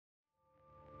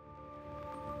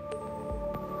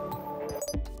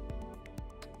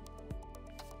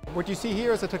What you see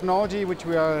here is a technology which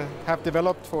we have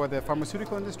developed for the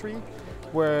pharmaceutical industry,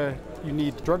 where you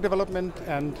need drug development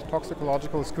and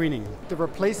toxicological screening. The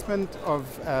replacement of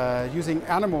using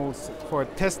animals for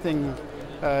testing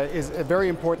is a very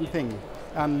important thing.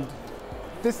 And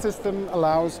this system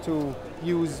allows to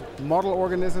use model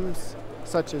organisms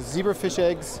such as zebrafish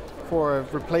eggs for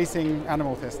replacing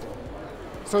animal testing.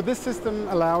 So this system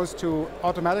allows to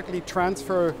automatically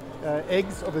transfer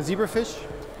eggs of a zebrafish,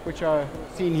 which are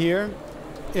seen here,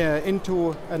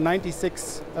 into a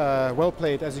 96 well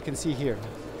plate, as you can see here.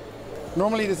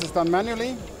 Normally this is done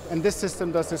manually, and this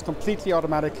system does this completely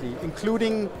automatically,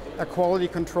 including a quality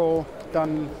control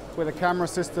done with a camera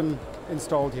system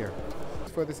installed here.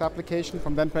 For this application,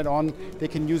 from that point on, they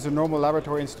can use a normal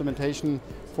laboratory instrumentation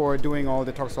for doing all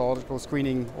the toxicological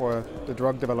screening or the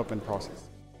drug development process.